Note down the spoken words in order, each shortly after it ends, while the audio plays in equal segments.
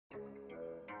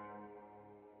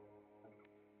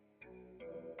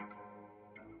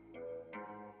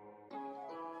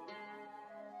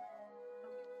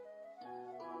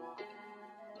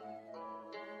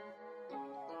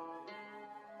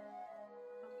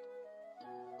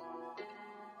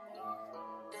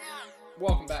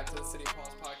Welcome back to the City of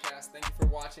Palms podcast. Thank you for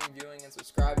watching, viewing, and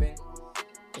subscribing.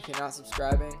 If you're not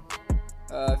subscribing,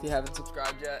 if you haven't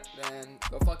subscribed yet, then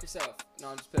go fuck yourself. No,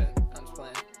 I'm just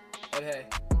playing. But hey,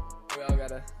 we all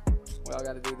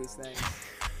gotta do these things.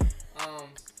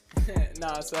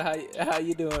 So how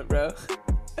you doing, bro?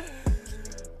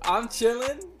 I'm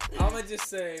chilling. I'ma just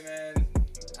say, man,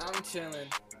 I'm chilling,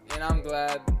 and I'm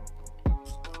glad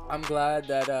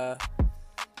that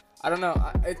I don't know.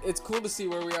 It's cool to see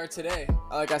where we are today.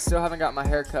 Like, I still haven't got my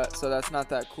hair cut, so that's not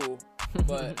that cool.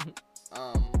 But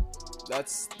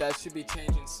that should be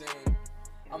changing soon.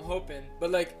 I'm hoping. But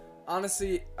like,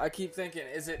 honestly, I keep thinking,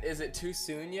 is it too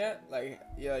soon yet? Like,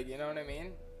 yeah, like, you know what I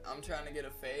mean? I'm trying to get a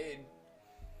fade,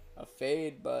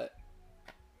 but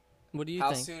what do you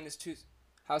how think?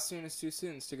 How soon is too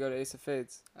soon to go to Ace of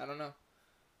Fades? I don't know.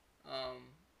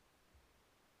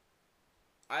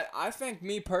 I think,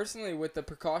 me personally, with the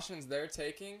precautions they're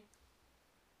taking,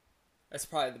 it's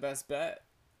probably the best bet,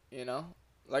 you know?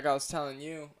 Like I was telling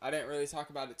you, I didn't really talk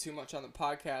about it too much on the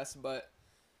podcast, but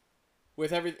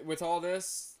with all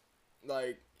this,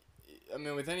 like, I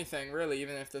mean, with anything, really,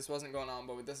 even if this wasn't going on,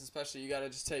 but with this especially, you gotta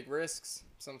just take risks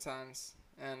sometimes,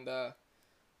 and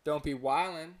don't be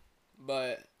wildin',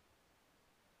 but,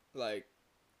 like,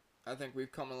 I think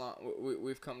we've come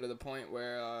to the point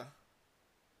where,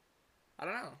 I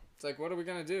don't know. It's like, what are we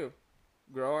going to do?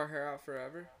 Grow our hair out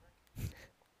forever?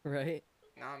 Right?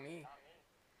 Not me.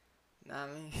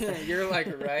 You're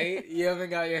like, right? You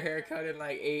haven't got your hair cut in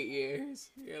like 8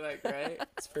 years. You're like, right?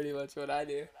 That's pretty much what I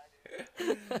do.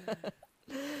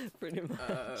 Pretty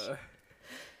much.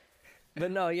 But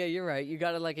no, yeah, you're right. You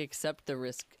got to like accept the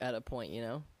risk at a point, you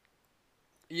know?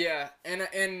 Yeah, and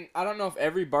I don't know if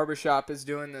every barbershop is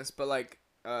doing this, but like,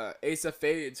 Ace of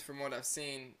Fades, from what I've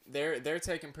seen, they're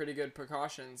taking pretty good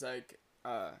precautions. Like,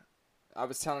 I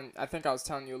think I was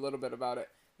telling you a little bit about it.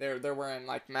 They're wearing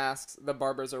like masks. The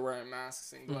barbers are wearing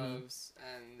masks and gloves,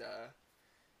 and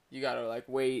you gotta like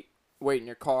wait in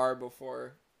your car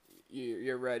before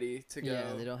you're ready to go.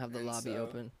 Yeah, they don't have the lobby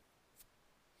open.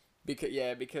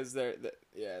 Because they're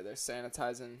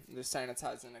sanitizing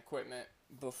equipment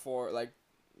before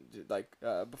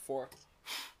before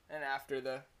and after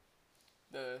the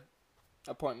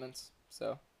appointments.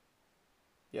 So,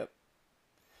 yep.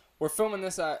 We're filming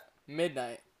this at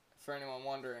midnight, for anyone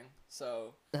wondering.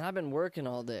 So, And I've been working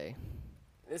all day.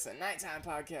 It's a nighttime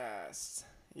podcast.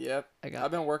 Yep. I've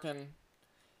been working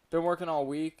all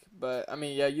week, but I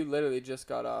mean, yeah, you literally just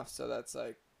got off, so that's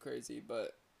like crazy.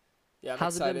 But yeah,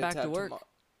 How's it been back to work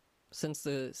since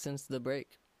the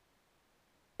break?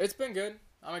 It's been good.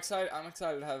 I'm excited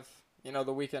to have,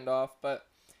 the weekend off, but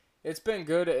it's been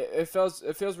good. It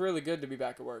feels really good to be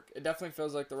back at work. It definitely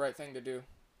feels like the right thing to do.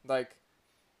 Like,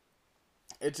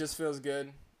 it just feels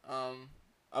good.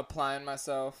 Applying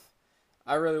myself.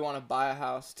 I really want to buy a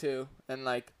house too, and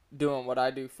like doing what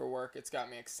I do for work. It's got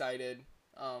me excited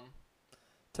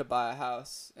to buy a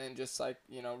house and just like,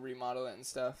 remodel it and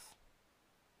stuff.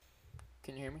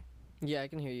 Can you hear me? Yeah, I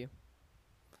can hear you.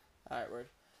 All right, word.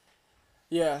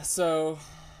 Yeah, so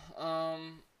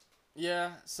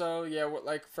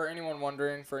like, for anyone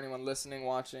wondering, for anyone listening,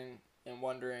 watching, and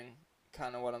wondering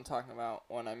kind of what I'm talking about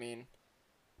when I mean,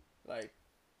 like,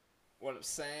 what I'm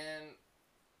saying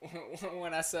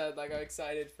when I said, like, I'm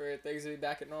excited for things to be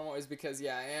back at normal is because,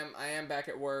 yeah, I am back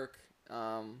at work,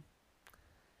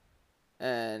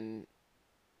 and,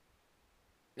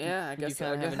 yeah, I guess. You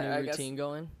kind of have a new routine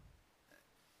going?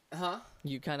 Huh?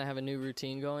 You kind of have a new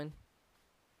routine going?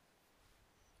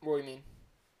 What do you mean?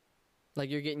 Like,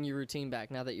 you're getting your routine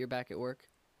back now that you're back at work?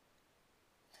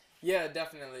 Yeah,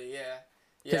 definitely, yeah.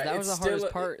 Because that was the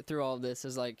hardest part through all of this,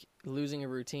 is, like, losing a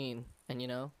routine, and,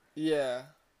 Yeah,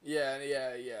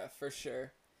 for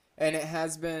sure. And it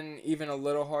has been even a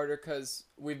little harder because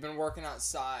we've been working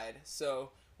outside,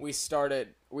 so we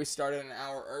started an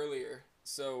hour earlier.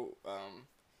 So,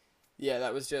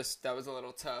 that was a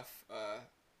little tough. I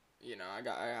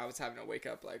was having to wake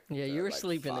up like. Yeah, you were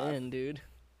sleeping 5. in, dude.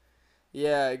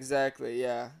 Yeah, exactly.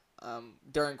 Yeah.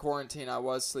 During quarantine, I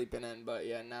was sleeping in, but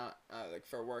yeah, now like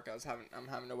for work, I'm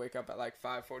having to wake up at like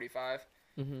 5:45.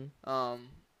 Mhm.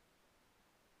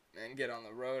 And get on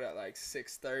the road at like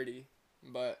 6:30,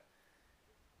 but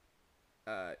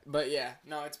yeah,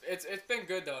 no, it's been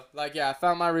good though. Like, yeah, I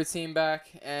found my routine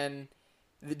back, and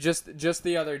just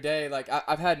the other day, like,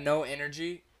 I've had no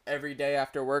energy every day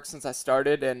after work since I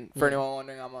started, and for anyone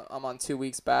wondering, I'm on 2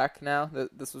 weeks back now.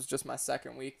 This was just my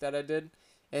second week that I did,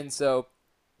 and so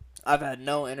I've had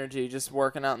no energy just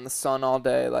working out in the sun all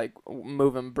day, like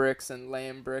moving bricks and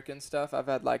laying brick and stuff. I've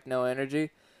had like no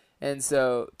energy. And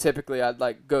so typically I'd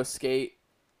like go skate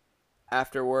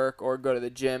after work or go to the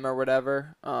gym or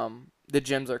whatever. The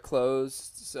gyms are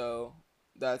closed, so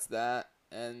that's that.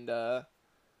 And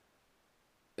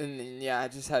then, yeah, I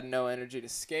just had no energy to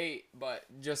skate. But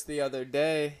just the other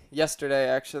day, yesterday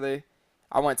actually,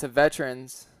 I went to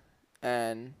Veterans,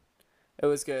 and it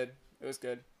was good. It was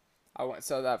good. I went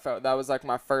so that was like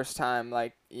my first time,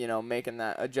 like, making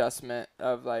that adjustment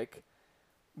of like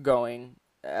going,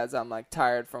 as I'm like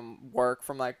tired from work,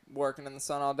 from like working in the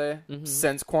sun all day Mm-hmm.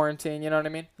 since quarantine, you know what I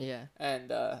mean? Yeah.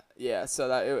 And yeah, so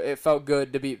that it felt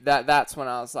good to be that's when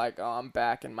I was like, oh, I'm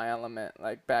back in my element,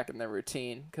 like back in the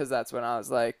routine, cuz that's when I was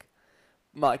like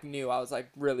knew I was like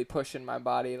really pushing my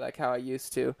body like how I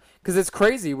used to. Cuz it's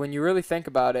crazy when you really think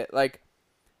about it, like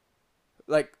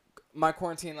my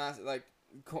quarantine lasted like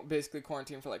basically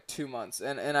quarantine for like 2 months,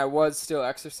 and I was still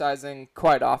exercising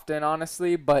quite often,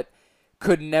 honestly, but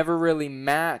could never really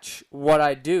match what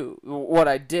I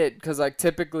did, because like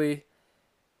typically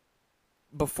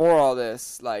before all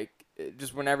this, like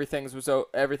just when everything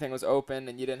was open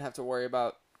and you didn't have to worry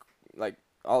about like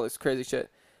all this crazy shit,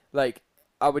 like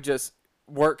I would just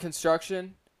work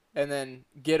construction and then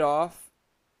get off,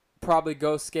 probably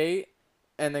go skate,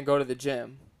 and then go to the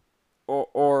gym,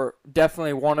 or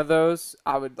definitely one of those.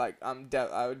 I would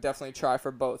definitely try for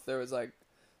both. There was like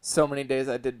so many days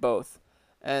I did both,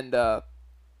 and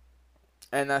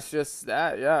that's just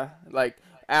that, yeah. Like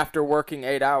after working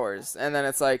 8 hours, and then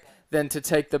it's like then to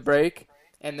take the break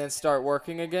and then start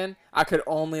working again. I could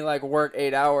only like work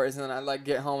 8 hours, and then I'd like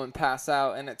get home and pass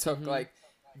out, and it took Mm-hmm. like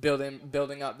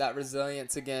building up that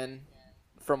resilience again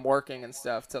from working and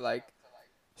stuff to like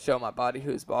show my body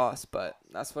who's boss. But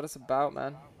that's what it's about,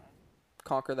 man.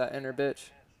 Conquer that inner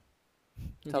bitch.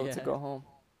 Tell it to Yeah. go home.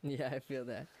 Yeah, I feel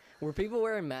that. Were people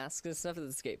wearing masks and stuff at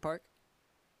the skate park?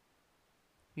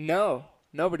 No,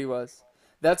 nobody was.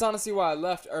 That's honestly why I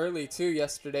left early too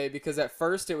yesterday, because at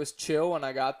first it was chill when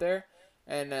I got there,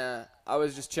 and I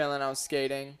was just chilling. I was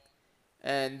skating,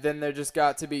 and then there just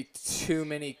got to be too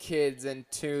many kids and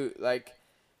too like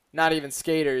not even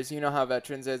skaters. You know how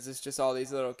Veterans is. It's just all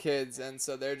these little kids, and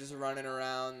so they're just running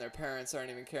around. Their parents aren't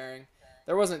even caring.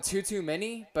 There wasn't too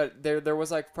many, but there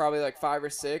was like probably like 5 or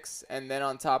 6, and then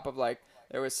on top of like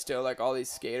there was still like all these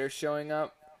skaters showing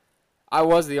up. I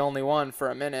was the only one for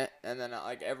a minute, and then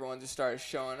like everyone just started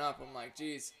showing up. I'm like,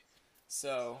 geez.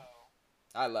 So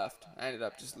I left. I ended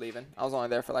up just leaving. I was only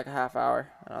there for like a half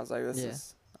hour, and I was like, Yeah.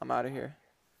 I'm out of here.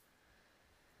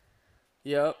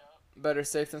 Yep. Better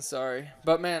safe than sorry.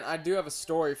 But man, I do have a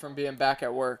story from being back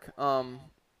at work.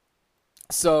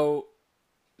 So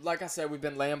like I said, we've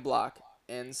been laying block,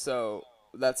 and so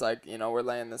that's like, we're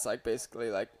laying this like basically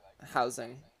like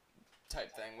housing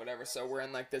type thing, whatever. So we're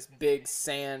in like this big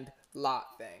sand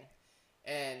lot thing,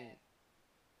 and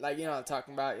like, you know what I'm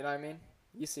talking about. You know what I mean?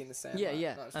 You seen the sand Yeah, lot?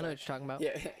 yeah. No, it's I know like, what you're talking about.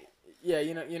 yeah,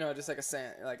 yeah. Just like a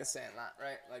sand lot,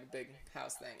 right? Like a big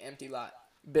house thing, empty lot,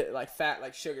 bit like fat,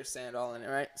 like sugar sand all in it,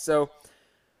 right? So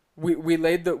we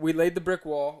laid the brick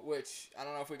wall, which I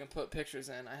don't know if we can put pictures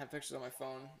in. I have pictures on my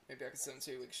phone. Maybe I can send them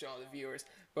to you. We can show all the viewers.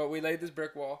 But we laid this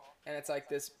brick wall, and it's like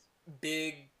this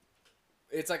big.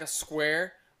 It's like a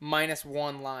square minus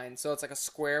one line, so it's like a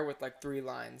square with like 3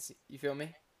 lines. You feel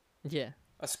me? Yeah.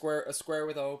 A square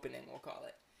with an opening, we'll call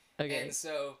it. Okay.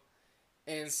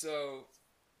 And so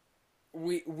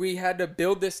we had to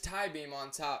build this tie beam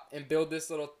on top and build this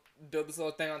little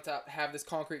thing on top. Have this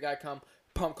concrete guy come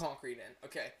pump concrete in.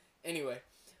 Okay. Anyway,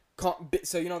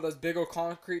 so you know those big old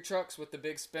concrete trucks with the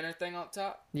big spinner thing on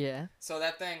top. Yeah. So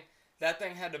that thing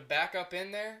had to back up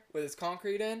in there with his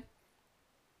concrete in.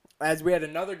 As we had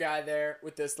another guy there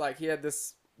with this, like, he had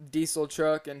this diesel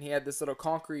truck and he had this little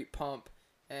concrete pump,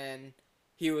 and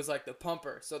he was like the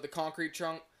pumper. So the concrete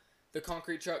truck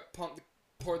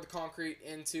poured the concrete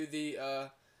into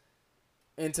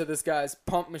this guy's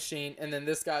pump machine, and then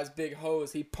this guy's big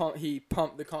hose, he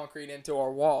pumped the concrete into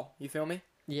our wall. You feel me?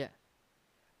 Yeah.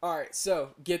 All right, so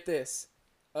get this.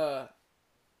 All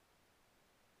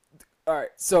right,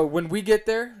 so when we get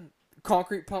there,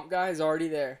 concrete pump guy is already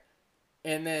there.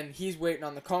 And then he's waiting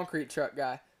on the concrete truck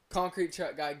guy. Concrete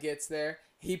truck guy gets there.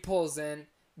 He pulls in,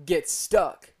 gets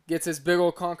stuck. Gets his big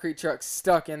old concrete truck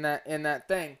stuck in that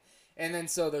thing. And then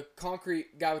so the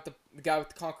concrete guy with the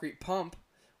concrete pump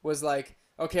was like,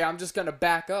 "Okay, I'm just gonna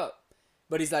back up."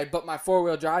 But he's like, "But my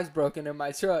 4-wheel drive's broken in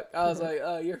my truck." I was like,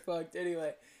 "Oh, you're fucked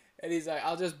anyway." And he's like,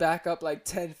 "I'll just back up like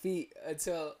 10 feet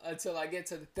until I get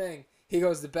to the thing." He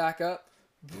goes to back up,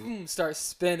 boom, starts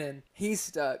spinning. He's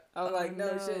stuck. I was like,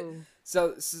 no shit.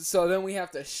 So then we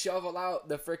have to shovel out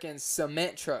the freaking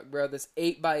cement truck, bro. This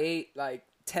 8x8, like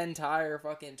 10 tire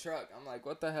fucking truck. I'm like,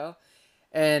 what the hell?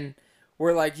 And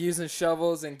we're like using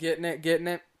shovels and getting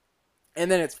it. And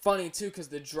then it's funny too because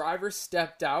the driver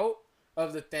stepped out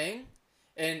of the thing,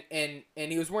 and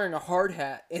he was wearing a hard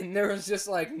hat, and there was just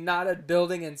like not a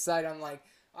building in sight. I'm like,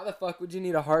 how the fuck would you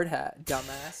need a hard hat,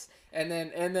 dumbass?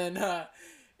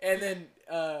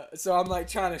 So I'm like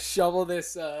trying to shovel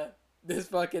this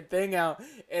fucking thing out,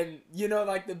 and you know,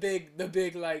 like the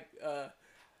big like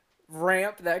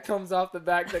ramp that comes off the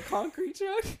back of the concrete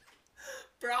truck.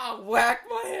 Bro, I whacked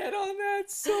my head on that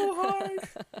so hard.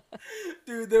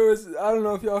 Dude, there was, I don't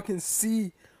know if y'all can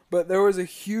see, but there was a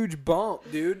huge bump,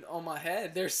 dude, on my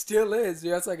head. There still is,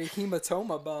 dude. That's like a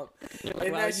hematoma bump.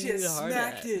 And that shit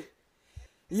smacked it.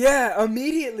 Yeah,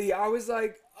 immediately. I was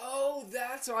like, oh,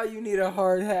 that's why you need a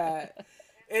hard hat.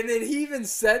 And then he even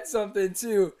said something,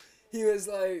 too. He was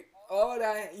like, oh,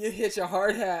 that you hit your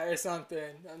hard hat or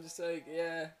something. I'm just like,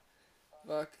 yeah,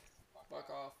 fuck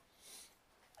off.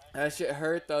 That shit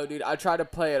hurt though, dude. I tried to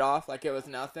play it off like it was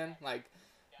nothing. Like,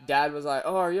 Dad was like,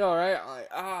 "Oh, are you all right?" I'm like,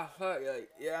 fuck." Like,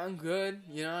 yeah, I'm good.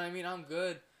 You know what I mean? I'm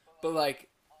good. But like,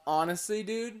 honestly,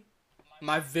 dude,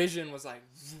 my vision was like,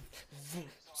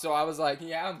 so I was like,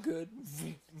 "Yeah, I'm good."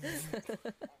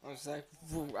 I was like,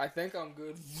 "I think I'm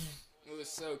good." It was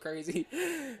so crazy.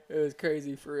 It was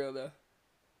crazy for real though.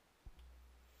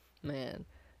 Man,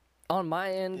 on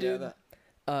my end, dude. Yeah,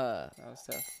 that was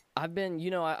tough. I've been,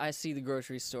 I see the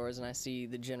grocery stores and I see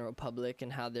the general public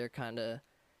and how they're kind of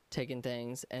taking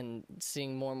things and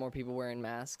seeing more and more people wearing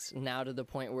masks now to the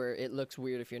point where it looks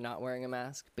weird if you're not wearing a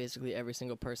mask. Basically, every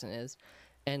single person is.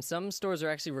 And some stores are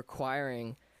actually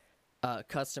requiring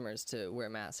customers to wear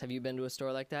masks. Have you been to a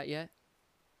store like that yet?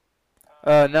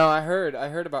 No, I heard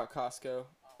about Costco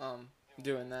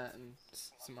doing that and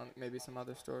maybe some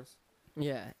other stores.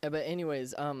 Yeah, but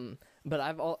anyways, but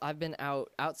I've been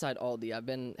outside Aldi. I've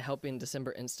been helping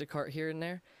December Instacart here and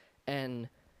there, and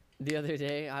the other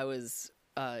day I was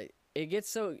it gets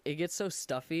so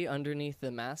stuffy underneath the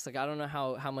mask. Like, I don't know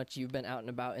how much you've been out and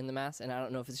about in the mask, and I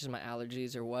don't know if it's just my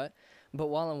allergies or what, but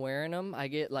while I'm wearing them, I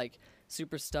get like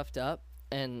super stuffed up,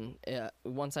 and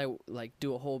once I like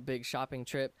do a whole big shopping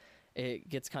trip, it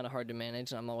gets kind of hard to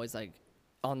manage, and I'm always like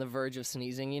on the verge of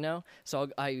sneezing, so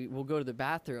I will go to the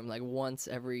bathroom like once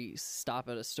every stop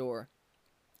at a store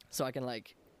so I can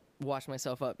like wash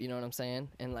myself up, you know what I'm saying,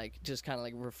 and like just kind of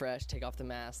like refresh, take off the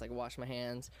mask, like wash my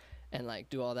hands and like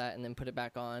do all that and then put it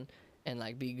back on and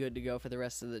like be good to go for the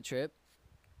rest of the trip.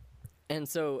 And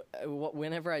so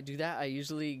whenever I do that, I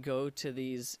usually go to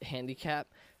these handicap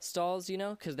stalls,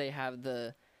 because they have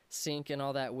the sink and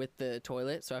all that with the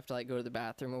toilet, so I have to like go to the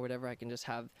bathroom or whatever. I can just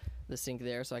have the sink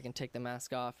there so I can take the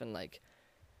mask off and like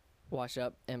wash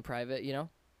up in private,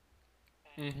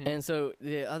 Mm-hmm. And so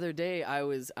the other day I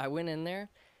went in there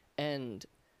and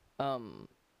then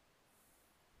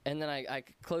I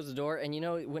closed the door, and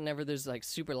whenever there's like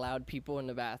super loud people in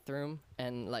the bathroom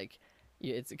and like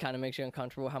it kind of makes you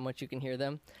uncomfortable how much you can hear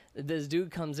them. This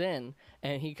dude comes in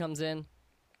and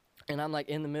I'm like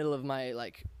in the middle of my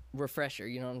like refresher,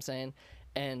 you know what I'm saying?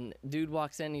 And dude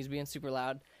walks in, he's being super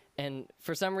loud, and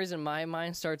for some reason my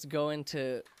mind starts going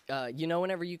to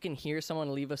whenever you can hear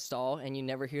someone leave a stall and you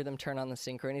never hear them turn on the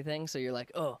sink or anything, so you're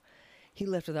like, oh, he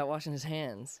left without washing his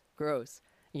hands, gross.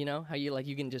 You know how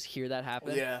you can just hear that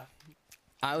happen? Yeah.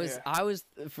 I was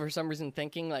for some reason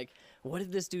thinking like, what if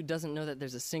this dude doesn't know that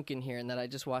there's a sink in here and that I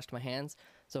just washed my hands?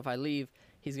 So if I leave,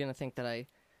 he's gonna think that I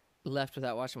left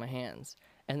without washing my hands.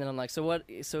 And then I'm like, so what?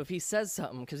 So if he says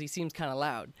something, because he seems kind of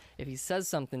loud, if he says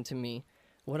something to me,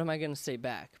 what am I gonna say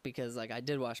back? Because like I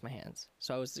did wash my hands.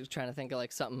 So I was trying to think of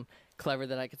like something clever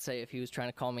that I could say if he was trying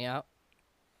to call me out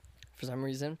for some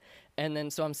reason. And then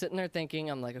so I'm sitting there thinking,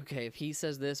 I'm like, okay, if he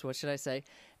says this, what should I say?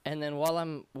 And then while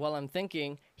I'm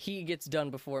thinking, he gets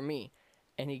done before me,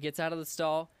 and he gets out of the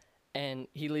stall and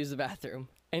he leaves the bathroom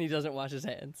and he doesn't wash his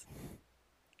hands.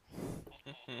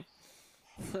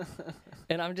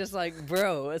 And I'm just like,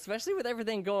 bro, especially with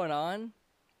everything going on,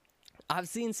 I've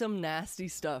seen some nasty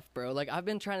stuff, bro. Like, I've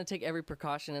been trying to take every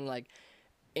precaution, and like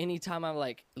anytime I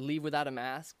like leave without a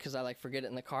mask because I like forget it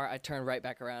in the car, I turn right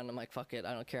back around. I'm like, fuck it,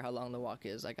 I don't care how long the walk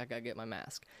is, like I gotta get my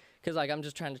mask, because like I'm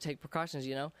just trying to take precautions,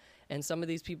 and some of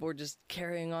these people were just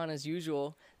carrying on as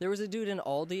usual. There was a dude in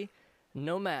Aldi,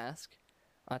 no mask.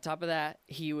 On top of that,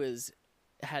 he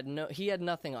had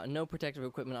nothing on, no protective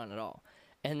equipment on at all.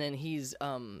 And then he's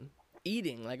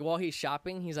eating, like while he's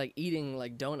shopping, he's like eating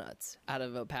like donuts out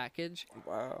of a package.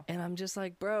 Wow. And I'm just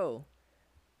like, bro,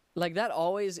 like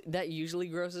that usually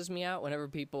grosses me out whenever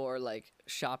people are like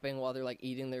shopping while they're like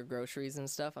eating their groceries and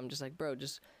stuff. I'm just like, bro,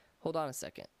 just hold on a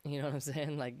second. You know what I'm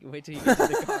saying? Like, wait till you get to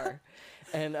the car.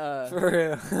 And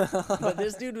For but real.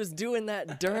 this dude was doing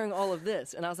that during all of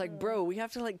this, and I was like, bro, we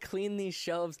have to like clean these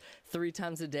shelves 3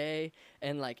 times a day,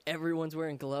 and like everyone's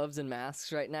wearing gloves and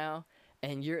masks right now,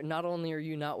 and you're not only are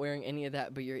you not wearing any of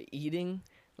that, but you're eating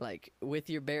like with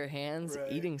your bare hands,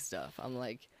 Right. eating stuff. I'm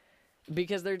like,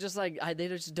 because they're just like they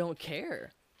just don't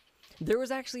care. There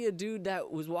was actually a dude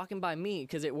that was walking by me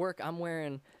because at work I'm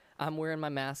wearing my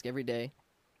mask every day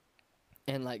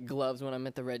and like gloves when I'm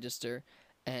at the register,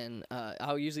 and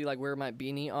I'll usually like wear my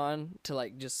beanie on to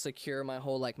like just secure my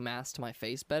whole like mask to my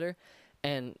face better.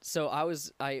 And so I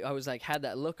was like had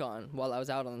that look on while I was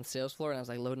out on the sales floor, and I was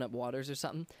like loading up waters or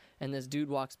something, and this dude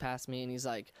walks past me and he's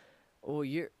like, "Oh,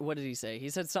 what did he say? He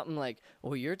said something like,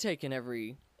 "Well, you're taking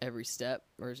every step,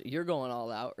 or you're going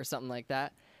all out," or something like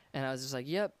that. And I was just like,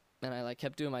 "Yep." And I like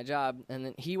kept doing my job, and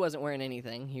then he wasn't wearing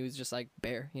anything. He was just like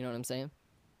bare, you know what I'm saying?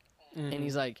 And Mhm.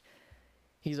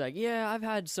 he's like, "Yeah, I've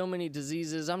had so many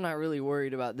diseases. I'm not really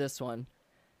worried about this one."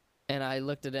 And I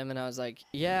looked at him and I was like,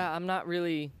 "Yeah, I'm not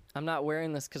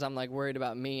wearing this because I'm like worried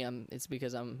about me. It's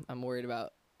because I'm worried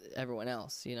about everyone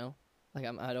else, you know? Like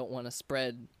I don't want to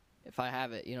spread if I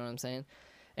have it, you know what I'm saying?"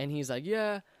 And he's like,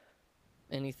 "Yeah."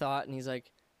 And he thought, and he's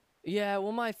like, "Yeah,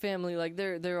 well, my family, like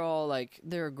they're all like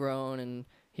they're grown and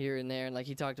here and there." And like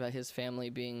he talked about his family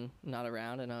being not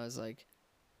around, and I was like,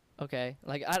 "Okay."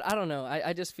 Like I don't know.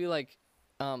 I just feel like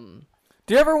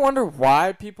Do you ever wonder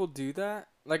why people do that?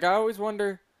 Like, I always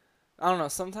wonder. I don't know.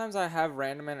 Sometimes I have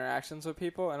random interactions with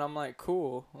people, and I'm like,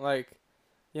 cool. Like,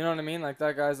 you know what I mean? Like,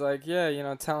 that guy's like, yeah,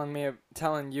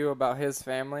 telling you about his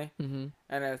family. mhm,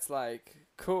 And it's like,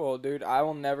 cool, dude. I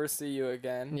will never see you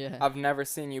again. yeah. I've never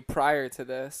seen you prior to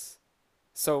this.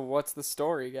 So, what's the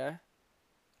story, guy?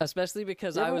 Especially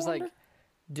because You I ever was wonder? like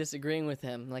disagreeing with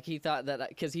him. Like he thought that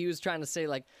because he was trying to say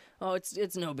like, "Oh,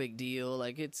 it's no big deal.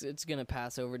 Like it's gonna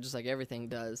pass over just like everything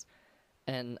does."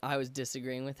 And I was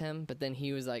disagreeing with him, but then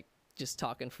he was like just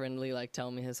talking friendly, like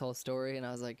telling me his whole story, and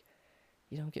I was like,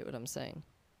 "You don't get what I'm saying."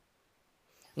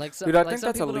 Dude, I Like think some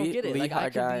that's a people don't get it. Like I Lehigh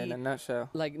could guy in a be nutshell.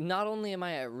 like, not only am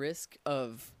I at risk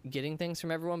of getting things from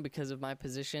everyone because of my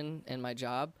position and my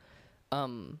job,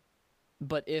 um,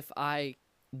 but if I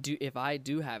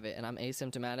do have it and I'm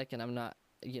asymptomatic and I'm not,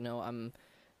 I'm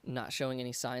not showing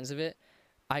any signs of it,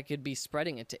 I could be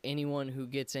spreading it to anyone who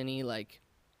gets any like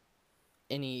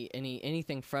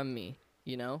anything from me,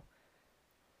 you know?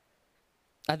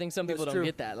 I think some That's people don't true.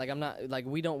 get that. Like I'm not like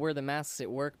we don't wear the masks at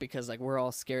work because like we're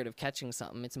all scared of catching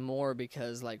something. It's more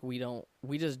because like we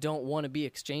just don't want to be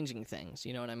exchanging things,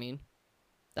 you know what I mean?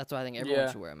 That's why I think everyone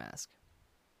Yeah. should wear a mask.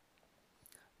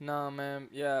 No, man.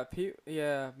 Yeah,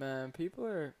 yeah, man.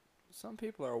 Some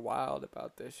people are wild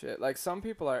about this shit. Like, some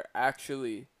people are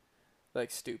actually like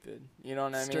stupid. You know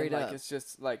what I mean? Straight Like, up. it's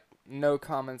just like no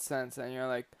common sense, and you're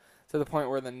like to the point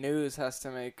where the news has to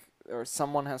make, or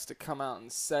someone has to come out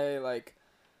and say like,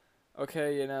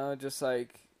 okay, just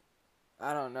like,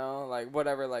 I don't know, like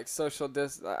whatever, like social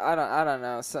I don't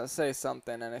know, say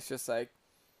something, and it's just like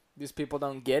these people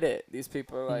don't get it. These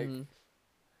people are like, Mhm.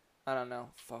 I don't know.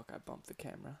 Fuck, I bumped the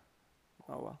camera.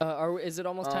 Oh Is it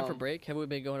almost time well. for break? Have we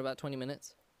been going about 20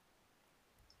 minutes?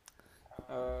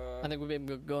 Uh, I think we've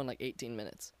been going like 18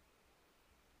 minutes.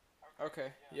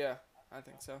 okay, yeah, I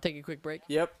think so. Take a quick break.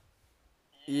 Yep,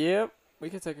 yep. We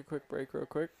could take a quick break real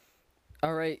quick.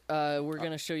 All right, we're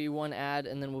going to show you one ad,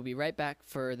 and then we'll be right back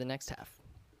for the next half.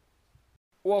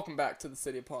 Welcome back to the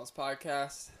City of Palms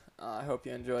podcast. I hope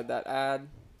you enjoyed that ad.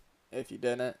 If you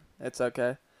didn't, it's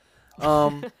okay.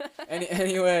 Um,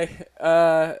 anyway,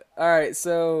 all right.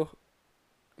 So,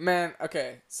 man,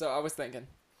 okay. So I was thinking.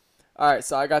 All right,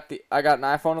 so I got an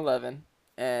iPhone 11,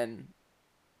 and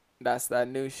that's that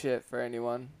new shit for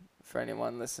anyone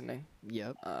listening.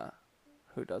 Yep.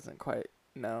 Who doesn't quite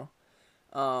know.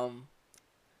 Um,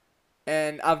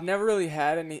 and I've never really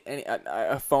had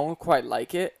a phone quite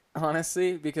like it,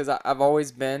 honestly, because I've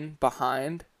always been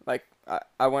behind. Like,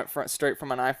 I went straight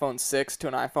from an iPhone 6 to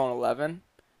an iPhone 11,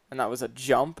 and that was a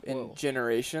jump in Whoa.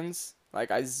 generations. Like,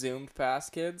 I zoomed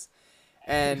past kids,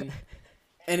 and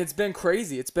and it's been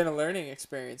crazy. It's been a learning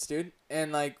experience, dude.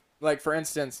 And like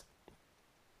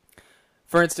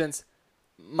for instance,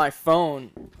 my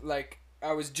phone, like,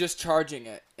 I was just charging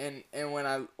it, and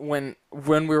when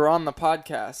we were on the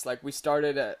podcast, like, we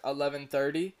started at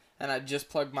 11:30, and I just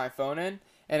plugged my phone in,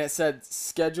 and it said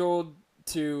scheduled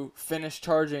to finish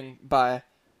charging by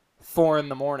 4 in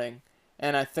the morning,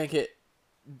 and I think it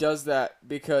does that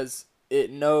because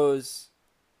it knows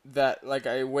that, like,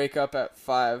 I wake up at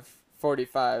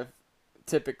 5:45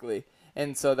 typically,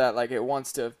 and so that, like, it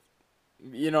wants to,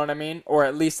 you know what I mean, or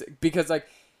at least because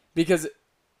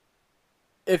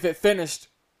if it finished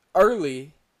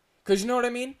early, because you know what I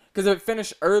mean? Because if it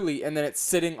finished early and then it's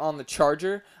sitting on the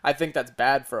charger, I think that's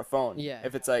bad for a phone. Yeah.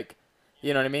 If it's like,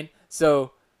 you know what I mean?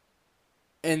 So,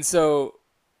 and so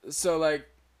like,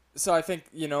 so I think,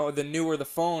 you know, the newer the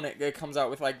phone, it comes out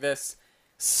with like this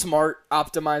smart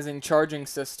optimizing charging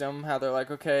system. How they're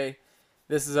like, okay,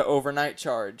 this is an overnight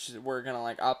charge. We're going to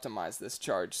like optimize this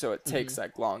charge so it takes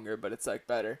like longer, but it's like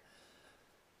better.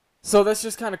 So that's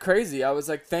just kind of crazy. I was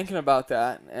like thinking about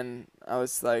that, and I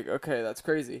was like, okay, that's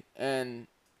crazy. And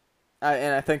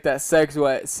I think that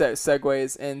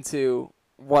segues into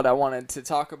what I wanted to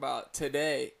talk about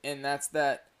today, and that's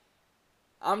that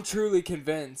I'm truly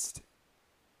convinced.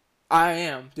 I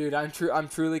am, dude. I'm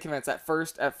truly convinced. At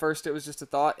first, it was just a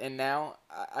thought, and now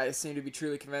I seem to be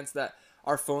truly convinced that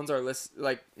our phones are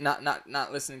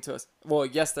not listening to us. Well,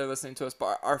 yes, they're listening to us,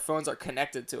 but our phones are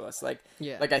connected to us.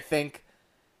 Yeah. Like I think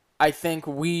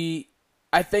we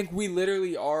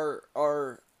literally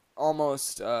are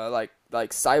almost like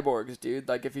cyborgs, dude.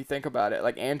 Like if you think about it,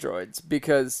 like androids.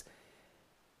 Because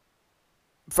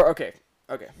for okay,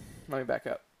 let me back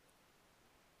up.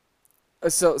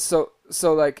 So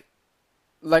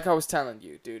like I was telling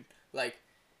you, dude. Like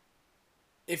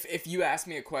if you ask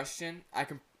me a question, I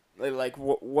can like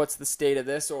what's the state of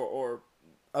this or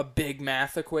a big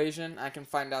math equation, I can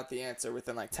find out the answer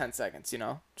within like 10 seconds, you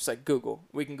know? Just like Google.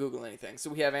 We can Google anything. So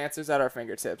we have answers at our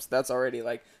fingertips. That's already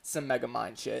like some mega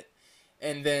mind shit.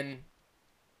 And then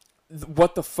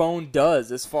what the phone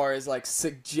does as far as like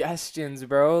suggestions,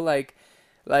 bro, like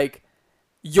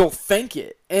you'll think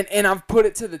it. And I've put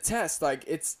it to the test. Like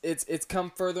it's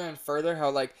come further and further how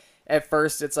like at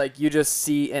first it's like you just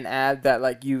see an ad that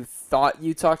like you thought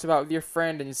you talked about with your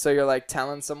friend, and so you're like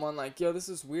telling someone like, yo, this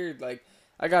is weird, like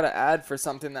I got an ad for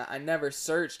something that I never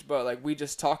searched, but like we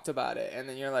just talked about it, and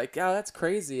then you're like, yeah, that's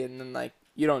crazy, and then like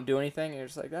you don't do anything, and you're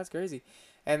just like, that's crazy,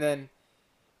 and then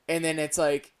it's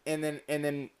like, and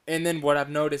then what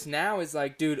I've noticed now is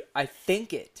like, dude, I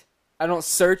think it. I don't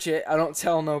search it. I don't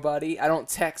tell nobody. I don't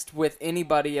text with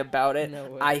anybody about it.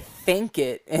 No way. I think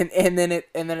it, and then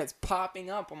it's popping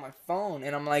up on my phone,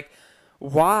 and I'm like,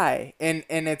 why? And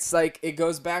it's like it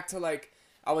goes back to like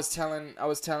I was telling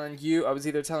you, I was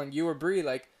either telling you or Bree,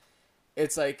 like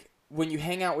it's like when you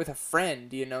hang out with a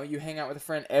friend, you know, you hang out with a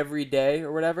friend every day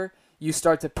or whatever, you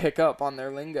start to pick up on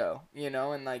their lingo, you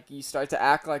know, and like you start to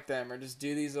act like them or just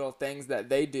do these little things that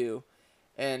they do.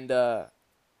 And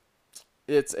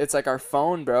it's like our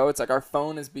phone, bro. It's like our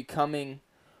phone is becoming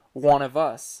one of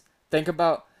us. Think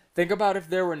about if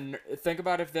there were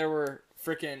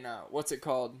freaking what's it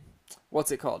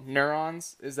called,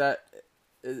 neurons? Is that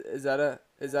a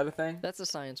thing? That's a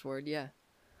science word, yeah.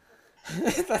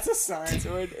 That's a science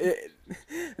word.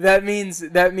 That means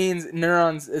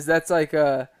neurons. Is that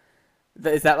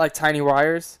like tiny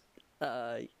wires?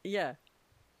 Yeah.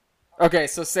 Okay,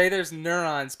 so say there's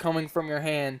neurons coming from your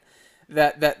hand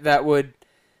that would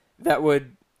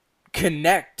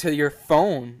connect to your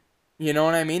phone. You know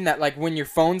what I mean? That like when your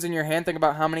phone's in your hand, think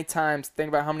about how many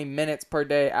minutes per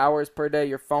day, hours per day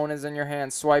your phone is in your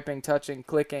hand, swiping, touching,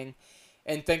 clicking.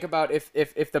 And think about if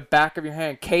the back of your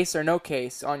hand, case or no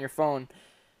case on your phone,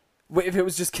 if it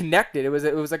was just connected, it was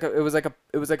like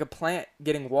a plant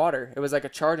getting water. It was like a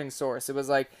charging source. It was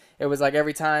like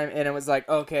every time, and it was like,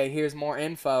 okay, here's more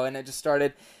info, and it just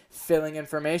started filling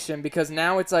information, because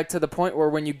now it's like to the point where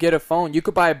when you get a phone, you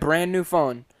could buy a brand new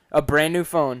phone,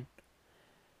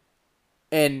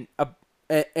 and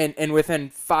within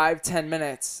 5-10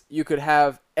 minutes you could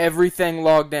have everything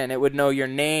logged in. It would know your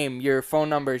name, your phone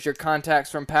numbers, your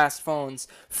contacts from past phones,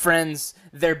 friends,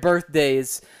 their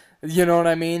birthdays, you know what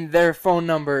I mean, their phone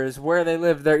numbers, where they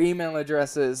live, their email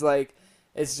addresses. Like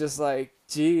it's just like,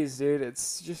 geez, dude,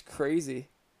 it's just crazy.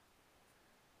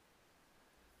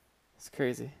 It's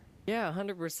crazy. Yeah,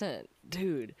 100%.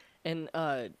 Dude. And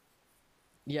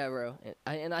yeah, bro.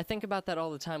 And I think about that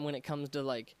all the time when it comes to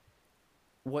like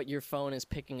what your phone is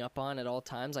picking up on at all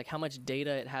times, like how much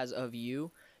data it has of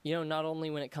you. You know, not only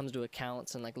when it comes to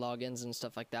accounts and like logins and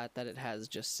stuff like that it has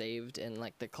just saved in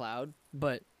like the cloud,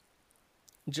 but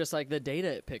just like the data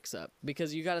it picks up.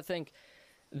 Because you got to think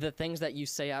the things that you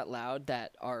say out loud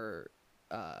that are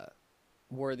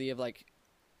worthy of like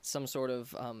some sort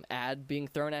of ad being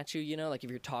thrown at you, you know, like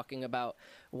if you're talking about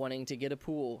wanting to get a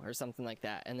pool or something like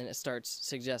that, and then it starts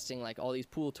suggesting like all these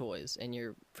pool toys and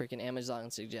your freaking Amazon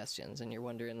suggestions, and you're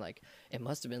wondering like, it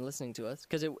must have been listening to us,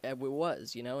 because it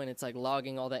was, you know, and it's like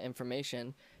logging all that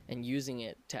information and using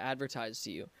it to advertise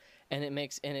to you, and it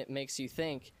makes you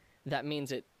think that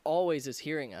means it always is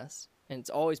hearing us, and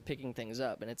it's always picking things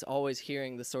up, and it's always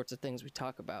hearing the sorts of things we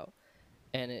talk about,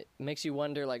 and it makes you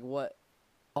wonder like what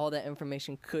all that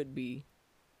information could be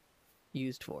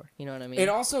used for. You know what I And mean?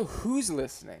 also, who's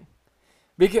listening?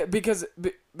 Because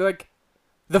like,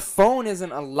 the phone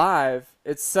isn't alive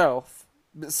itself.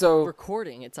 So,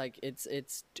 Recording, it's like it's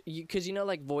because you know,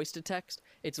 like voice to text,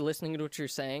 it's listening to what you're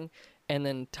saying and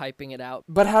then typing it out.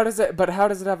 but how does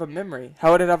it have a memory?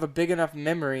 How would it have a big enough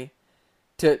memory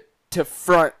to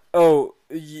front, oh,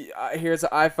 here's an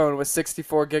iPhone with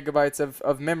 64 gigabytes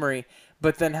of memory,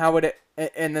 but then how would it,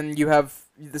 and then you have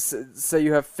this, say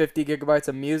you have 50 gigabytes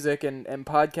of music and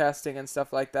podcasting and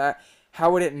stuff like that,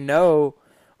 how would it know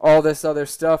all this other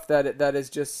stuff that is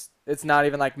just, it's not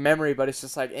even like memory, but it's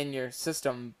just like in your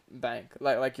system bank,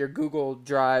 like your Google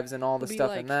drives and all the Be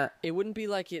stuff in like, that. it wouldn't be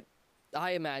like it.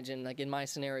 I imagine, like in my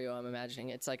scenario, I'm imagining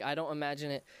it's like I don't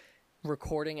imagine it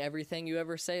recording everything you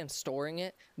ever say and storing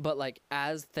it, but like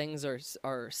as things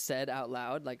are said out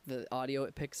loud, like the audio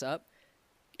it picks up,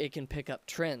 it can pick up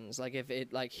trends. Like if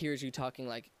it like hears you talking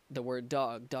like the word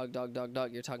dog, dog, dog, dog,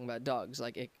 dog, you're talking about dogs.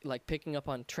 Like it like picking up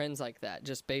on trends like that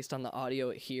just based on the audio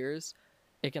it hears,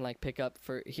 it can like pick up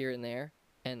for here and there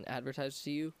and advertise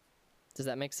to you. Does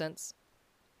that make sense?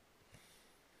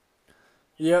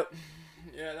 Yep.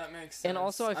 Yeah, that makes sense. And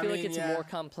also I feel like mean, it's yeah. more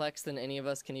complex than any of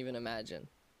us can even imagine.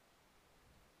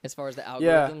 As far as the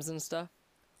Yeah. algorithms and stuff.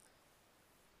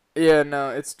 Yeah,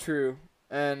 no, it's true.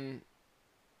 And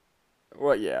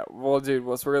well, dude,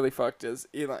 what's really fucked is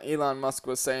Elon Musk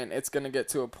was saying it's gonna get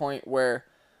to a point where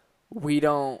we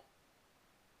don't,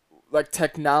 like,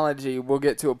 technology will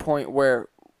get to a point where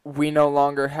we no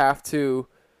longer have to,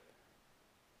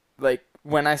 like,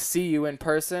 when I see you in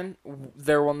person,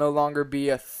 there will no longer be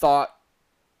a thought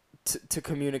to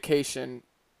communication,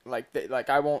 like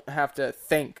I won't have to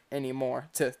think anymore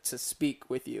to speak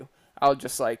with you. I'll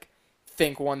just like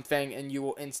think one thing and you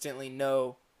will instantly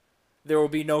know. There will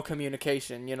be no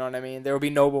communication, you know what I mean? There will be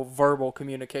no verbal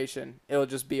communication. It'll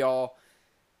just be all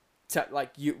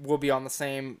like you will be on the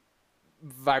same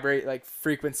vibrate, like,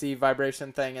 frequency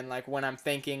vibration thing. And like when I'm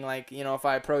thinking, like, you know, if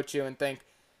I approach you and think,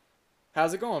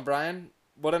 how's it going, Brian?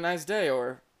 What a nice day.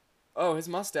 Or, oh, his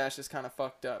mustache is kind of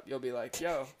fucked up. You'll be like,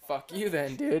 yo, fuck you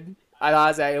then, dude.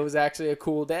 It was actually a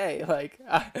cool day. Like,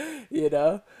 you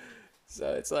know?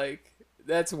 So it's like,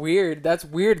 that's weird. That's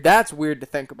weird. That's weird to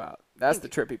think about. That's the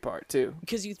trippy part, too.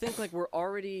 Because you think like we're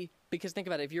already, because think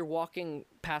about it, if you're walking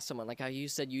past someone, like how you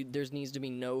said, there needs to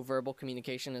be no verbal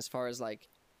communication. As far as like,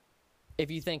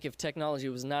 if technology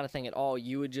was not a thing at all,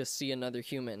 you would just see another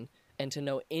human, and to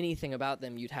know anything about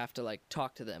them, you'd have to like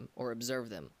talk to them or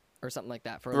observe them or something like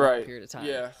that for a long period of time.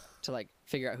 Yeah. To like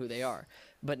figure out who they are.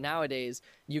 But nowadays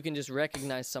you can just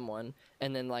recognize someone,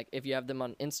 and then like if you have them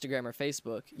on Instagram or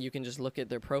Facebook, you can just look at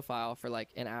their profile for like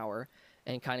an hour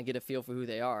and kind of get a feel for who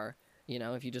they are. You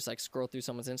know, if you just like scroll through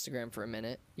someone's Instagram for a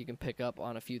minute, you can pick up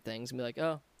on a few things and be like,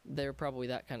 oh, they're probably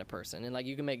that kind of person. And like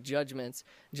you can make judgments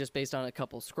just based on a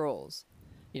couple scrolls.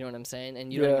 You know what I'm saying?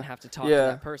 And you don't even have to talk to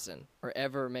that person or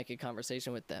ever make a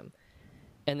conversation with them.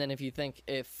 And then if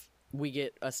we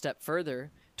get a step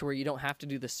further to where you don't have to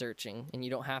do the searching and you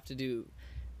don't have to do,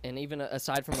 and even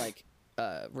aside from like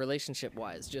relationship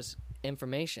wise, just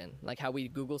information, like how we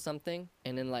Google something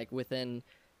and then like within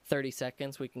 30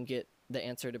 seconds we can get the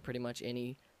answer to pretty much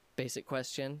any basic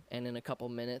question, and in a couple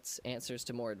minutes answers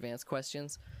to more advanced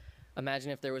questions.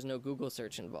 Imagine if there was no Google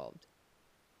search involved.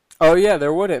 Oh, yeah,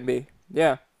 there wouldn't be.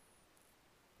 Yeah.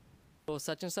 Well,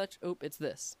 such and such, oop, it's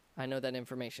this. I know that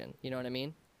information. You know what I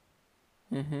mean?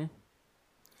 Mm-hmm.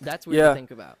 That's weird to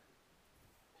think about.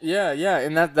 Yeah, yeah,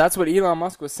 and that's what Elon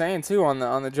Musk was saying too on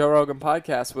the Joe Rogan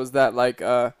podcast, was that like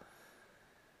that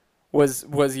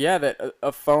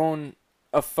a phone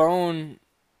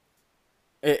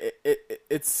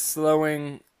it's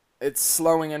slowing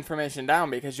information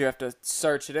down because you have to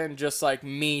search it in, just like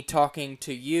me talking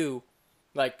to you,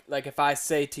 like if I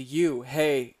say to you,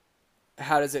 hey,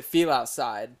 how does it feel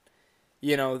outside,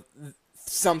 you know,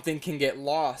 something can get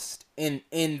lost in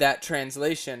that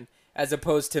translation, as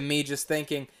opposed to me just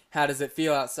thinking, how does it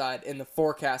feel outside, in the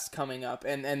forecast coming up,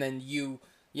 and then you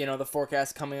know, the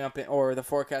forecast coming up or the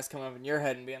forecast coming up in your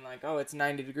head and being like, oh, it's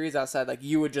 90 degrees outside. Like,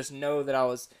 you would just know that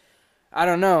I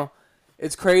don't know.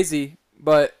 It's crazy,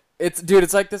 but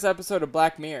it's like this episode of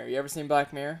Black Mirror. You ever seen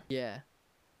Black Mirror? Yeah.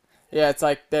 Yeah, it's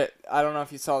like that. I don't know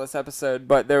if you saw this episode,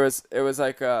 but it was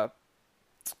like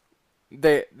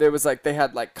they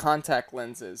had like contact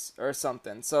lenses or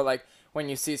something. So like when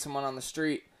you see someone on the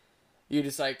street, you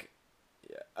just like,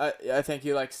 I think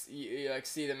you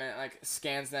see them and it like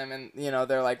scans them, and you know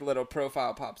their like little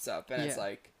profile pops up, and it's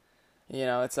like, you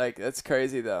know, it's like, it's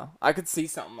crazy though. I could see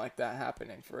something like that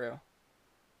happening for real.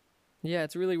 Yeah,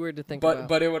 it's really weird to think about.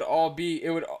 But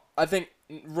I think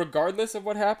regardless of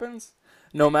what happens,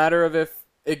 no matter if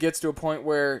it gets to a point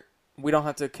where we don't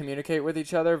have to communicate with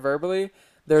each other verbally,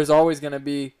 there's always going to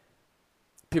be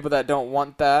people that don't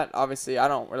want that. Obviously, I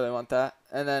don't really want that.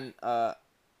 And then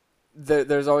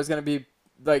there's always going to be,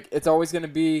 like, it's always going to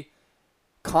be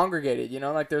congregated, you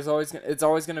know? Like, it's always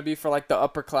going to be for, like, the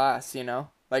upper class, you know?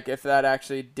 Like, if that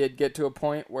actually did get to a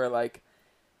point where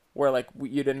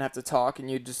you didn't have to talk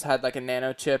and you just had, like, a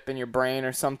nano chip in your brain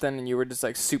or something and you were just,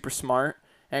 like, super smart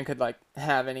and could, like,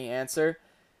 have any answer,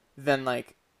 then,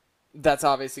 like, that's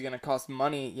obviously going to cost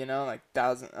money, you know, like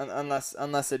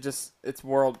unless it's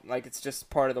world, like it's just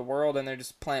part of the world and they're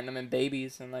just planting them in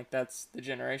babies and like that's the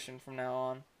generation from now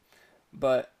on.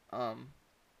 But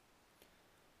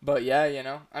but yeah, you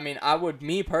know, I mean,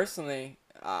 me personally,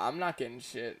 I'm not getting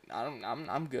shit.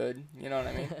 I'm good. You know what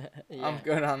I mean? I'm Yeah.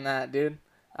 good on that, dude.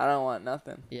 I don't want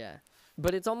nothing. Yeah.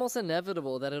 But it's almost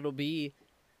inevitable that it'll be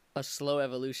a slow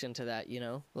evolution to that, you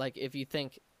know? Like if you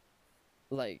think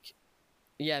like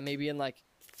yeah, maybe in like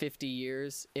 50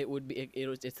 years it would be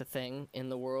it's a thing in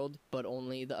the world, but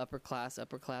only the upper class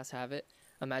have it.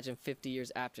 Imagine 50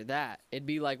 years after that. It'd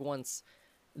be like once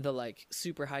the like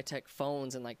super high-tech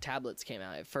phones and like tablets came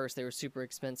out. At first they were super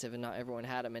expensive and not everyone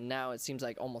had them, and now it seems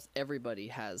like almost everybody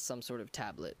has some sort of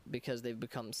tablet because they've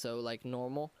become so like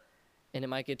normal. And it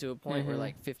might get to a point where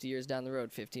like 50 years down the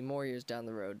road, 50 more years down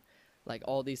the road, like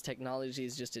all these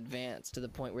technologies just advance to the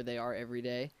point where they are every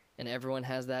day and everyone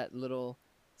has that little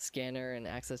scanner and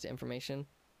access to information.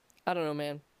 I don't know,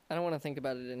 man. I don't want to think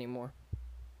about it anymore.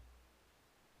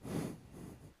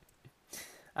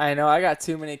 I know I got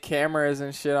too many cameras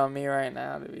and shit on me right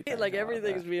now to be Like thinking about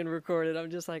everything's that. being recorded.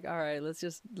 I'm just like, all right, let's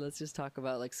just talk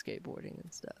about like skateboarding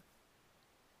and stuff.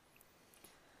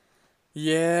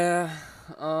 Yeah.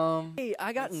 Hey,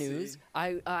 I got Let's news. see.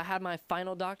 I had my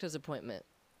final doctor's appointment.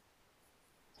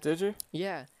 Did you?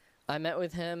 Yeah, I met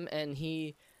with him and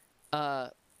uh,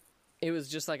 it was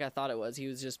just like I thought it was. He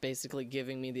was just basically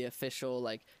giving me the official,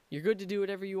 like, you're good to do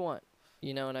whatever you want.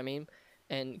 You know what I mean?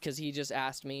 And because he just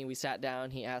asked me, we sat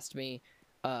down, he asked me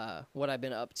what I've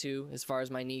been up to as far as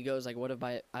my knee goes. Like, what have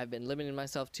I've been limiting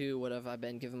myself to? What have I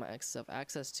been giving myself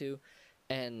access to?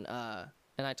 And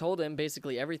I told him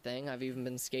basically everything. I've even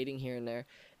been skating here and there.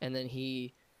 And then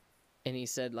he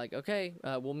said, like, okay,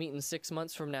 we'll meet in 6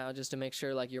 months from now just to make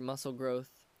sure, like, your muscle growth,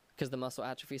 because the muscle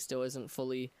atrophy still isn't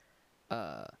fully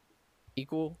uh,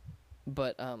 equal,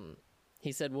 but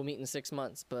he said we'll meet in 6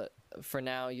 months, but for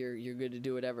now you're good to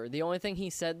do whatever. The only thing he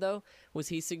said though was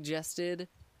he suggested,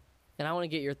 and I want to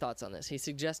get your thoughts on this, he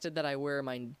suggested that I wear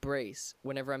my brace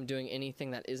whenever I'm doing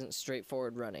anything that isn't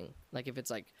straightforward running, like if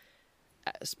it's like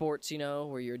sports, you know,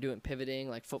 where you're doing pivoting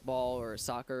like football or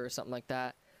soccer or something like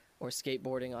that, or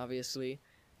skateboarding obviously.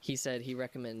 He said he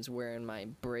recommends wearing my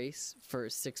brace for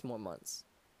 6 more months.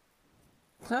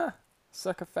 Huh.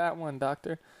 Suck a fat one,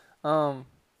 doctor. Um,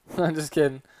 I'm just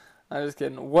kidding. I'm just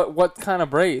kidding. What kind of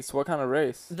brace? What kind of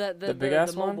race? The big The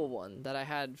ass one? mobile one that I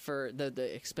had, for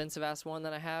the expensive ass one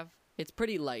that I have, it's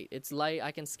pretty light. It's light.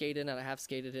 I can skate in it. I have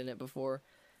skated in it before,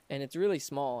 and it's really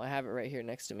small. I have it right here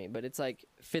next to me, but it's like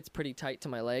fits pretty tight to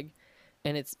my leg,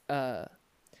 and it's but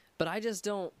I just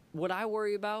don't. What I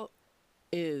worry about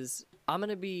is I'm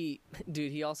gonna be,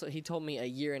 dude. He told me a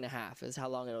year and a half is how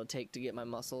long it'll take to get my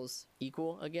muscles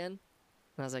equal again, and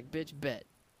I was like, bitch, bet.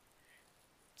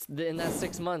 In that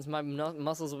 6 months, my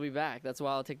muscles will be back. That's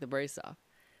why I'll take the brace off.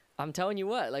 I'm telling you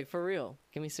what, like for real,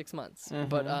 give me 6 months.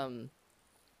 But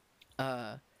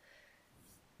uh,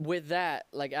 with that,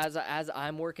 like as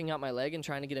I'm working out my leg and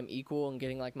trying to get them equal and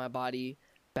getting like my body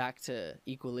back to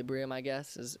equilibrium, I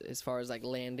guess, as far as like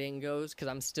landing goes, because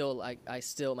I'm still like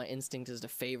my instinct is to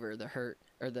favor the hurt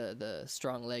or the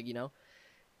strong leg, you know.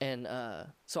 And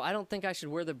so I don't think I should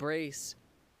wear the brace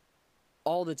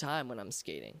all the time when I'm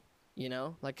skating, you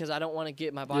know, like because I don't want to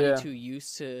get my body Yeah. too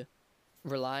used to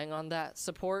relying on that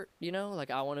support, you know,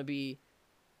 like I want to be.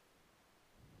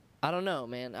 I don't know,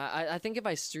 man. I think if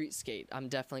I street skate, I'm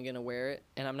definitely gonna wear it,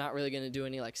 and I'm not really gonna do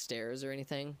any like stairs or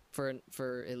anything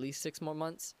for at least 6 more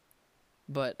months.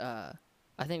 But I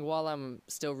think while I'm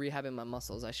still rehabbing my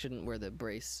muscles, I shouldn't wear the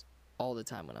brace all the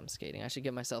time when I'm skating. I should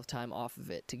give myself time off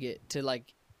of it to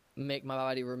like make my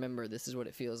body remember this is what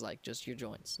it feels like, just your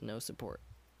joints, no support.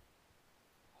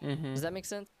 Does that make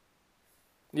sense?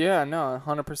 Yeah, no,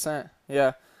 100%.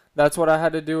 Yeah. That's what I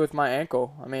had to do with my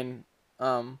ankle. I mean,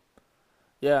 um,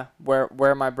 yeah,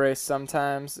 wear my brace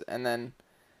sometimes, and then,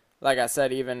 like I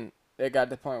said, even it got to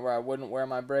the point where I wouldn't wear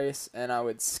my brace, and I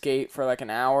would skate for like an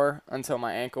hour until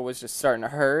my ankle was just starting to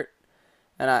hurt.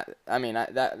 And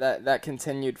that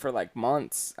continued for like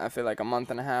months. I feel like a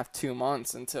month and a half, 2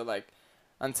 months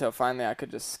until finally I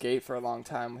could just skate for a long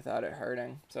time without it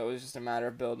hurting. So it was just a matter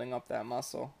of building up that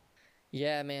muscle.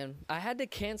 Yeah, man. I had to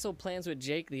cancel plans with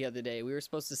Jake the other day. We were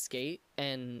supposed to skate,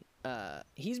 and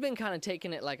he's been kind of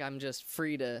taking it like I'm just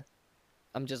free to,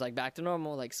 I'm just like back to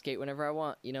normal, like skate whenever I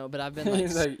want, you know. But I've been like,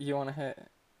 He's like, you want to hit?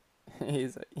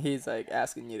 He's like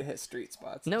asking you to hit street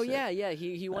spots and no, shit. yeah.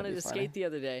 He That'd wanted be to funny. skate the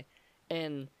other day,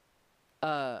 and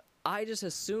I just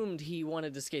assumed he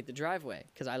wanted to skate the driveway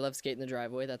because I love skating the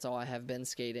driveway. That's all I have been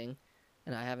skating,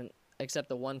 and I haven't, except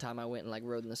the one time I went and like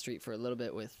rode in the street for a little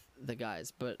bit with the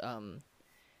guys. But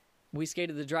we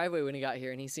skated the driveway when he got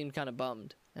here, and he seemed kind of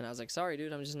bummed. And I was like, sorry,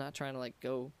 dude, I'm just not trying to like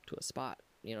go to a spot.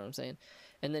 You know what I'm saying?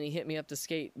 And then he hit me up to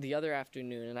skate the other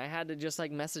afternoon, and I had to just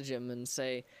like message him and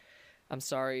say, I'm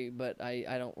sorry, but I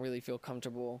don't really feel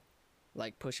comfortable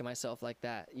like pushing myself like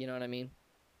that. You know what I mean?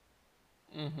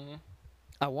 Mm-hmm.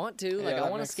 I want to. Like, Yeah, I that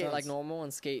want to makes skate like sense. normal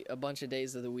and skate a bunch of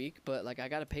days of the week, but like I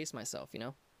got to pace myself, you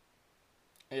know?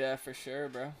 Yeah, for sure,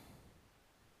 bro.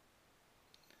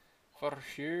 For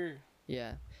sure.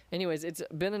 Yeah. Anyways, it's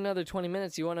been another 20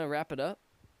 minutes. You want to wrap it up?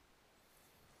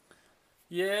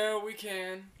 Yeah, we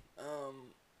can.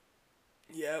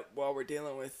 Yeah, while we're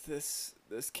dealing with this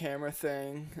camera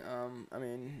thing,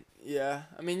 yeah,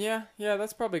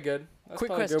 that's probably good. That's Quick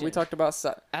probably good. We question. talked about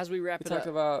As we wrap we it talked up,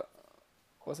 about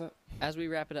what's that? as we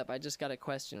wrap it up, I just got a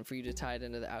question for you to tie it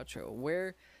into the outro.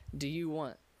 Where do you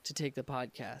want to take the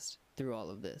podcast through all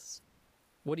of this?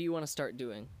 What do you want to start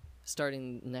doing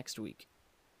starting next week?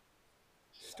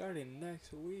 Starting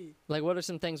next week. Like, what are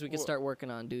some things we could Wha- start working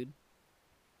on, dude?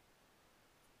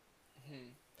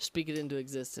 Speak it into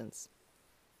existence.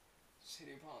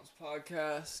 City of Palms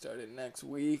podcast started next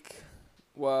week.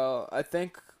 Well, I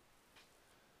think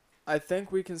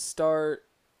we can start.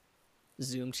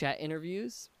 Zoom chat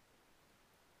interviews?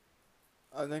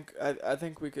 I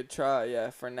think we could try, yeah,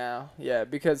 for now. Yeah,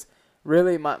 because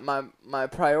really my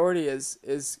priority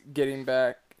is getting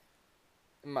back.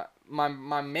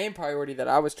 My main priority that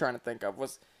I was trying to think of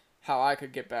was how I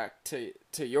could get back to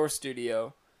your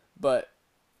studio, but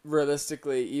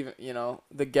realistically, even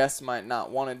the guests might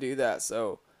not want to do that,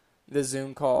 so the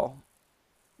Zoom call,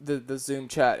 the Zoom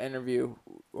chat interview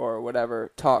or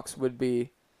whatever talks would be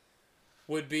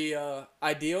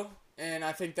ideal. And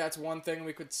I think that's one thing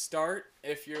we could start.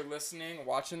 If you're listening,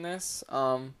 watching this,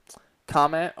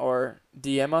 comment or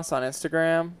DM us on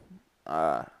Instagram.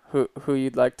 Who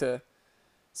you'd like to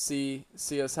see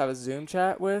us have a Zoom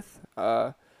chat with.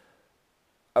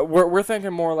 We're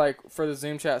thinking more like for the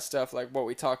Zoom chat stuff, like what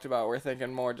we talked about. We're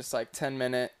thinking more just like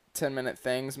 10-minute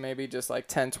things, maybe just like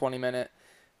 10-20 minute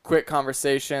quick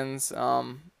conversations.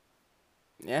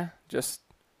 Yeah, just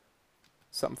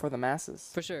something for the masses.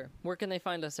 For sure. Where can they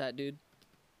find us at, dude?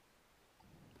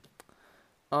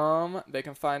 They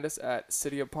can find us at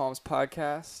City of Palms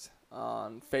Podcast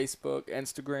on Facebook,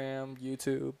 Instagram,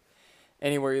 YouTube,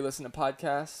 anywhere you listen to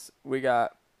podcasts. We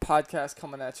got podcasts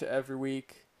coming at you every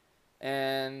week,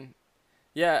 and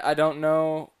yeah, I don't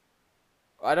know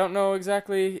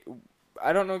exactly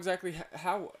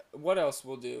how what else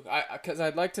we'll do. Because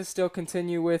I'd like to still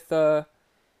continue with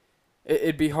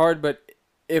it'd be hard, but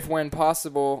if when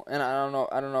possible, and I don't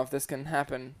know if this can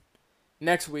happen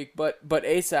next week, but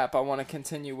ASAP, I want to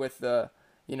continue with the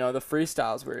the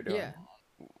freestyles we were doing Yeah.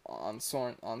 on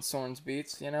Sorn's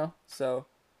beats, So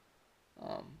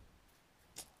I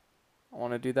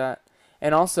want to do that.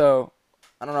 And also,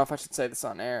 I don't know if I should say this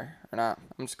on air or not.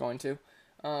 I'm just going to.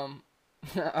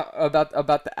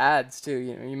 About the ads too.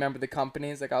 You remember the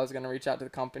companies? Like I was gonna reach out to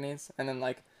the companies, and then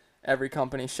like every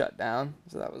company shut down.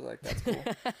 So that was like, that's cool.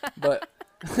 But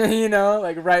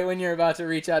like right when you're about to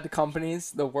reach out to companies,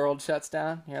 the world shuts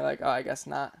down. You're like, oh, I guess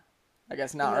not. I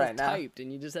guess not right now. Typed,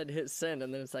 and you just had to hit send,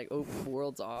 and then it's like, oh,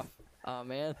 world's off. Oh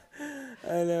man.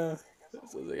 I know. So I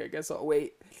was like, I guess I'll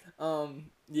wait.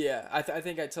 Yeah, I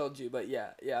think I told you, but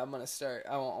yeah, I'm gonna start.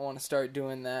 I want to start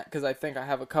doing that because I think I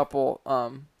have a couple.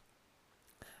 I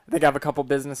think I have a couple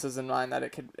businesses in mind that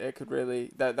it could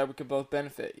really that we could both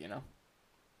benefit.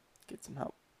 Get some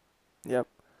help. Yep.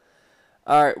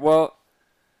 All right. Well.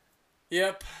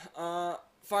 Yep.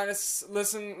 Find us.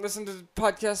 Listen to the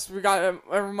podcast we got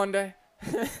every Monday.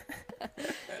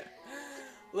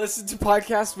 Listen to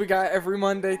podcasts we got every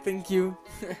Monday. Thank you.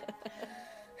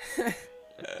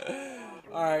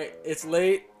 All right, it's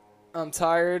late. I'm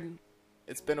tired.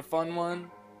 It's been a fun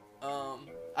one.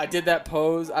 I did that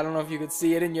pose. I don't know if you could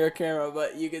see it in your camera,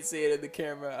 but you can see it in the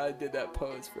camera. I did that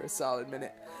pose for a solid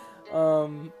minute. All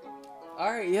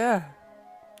right, yeah.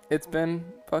 It's been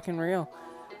fucking real.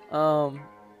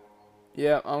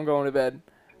 Yeah, I'm going to bed.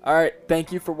 All right,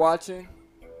 thank you for watching,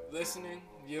 listening,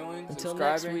 viewing, Until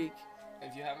subscribing. next week.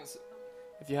 If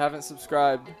you haven't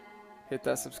subscribed, hit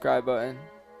that subscribe button.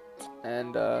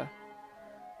 And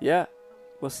yeah,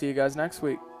 we'll see you guys next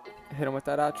week. Hit him with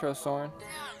that outro, Soren.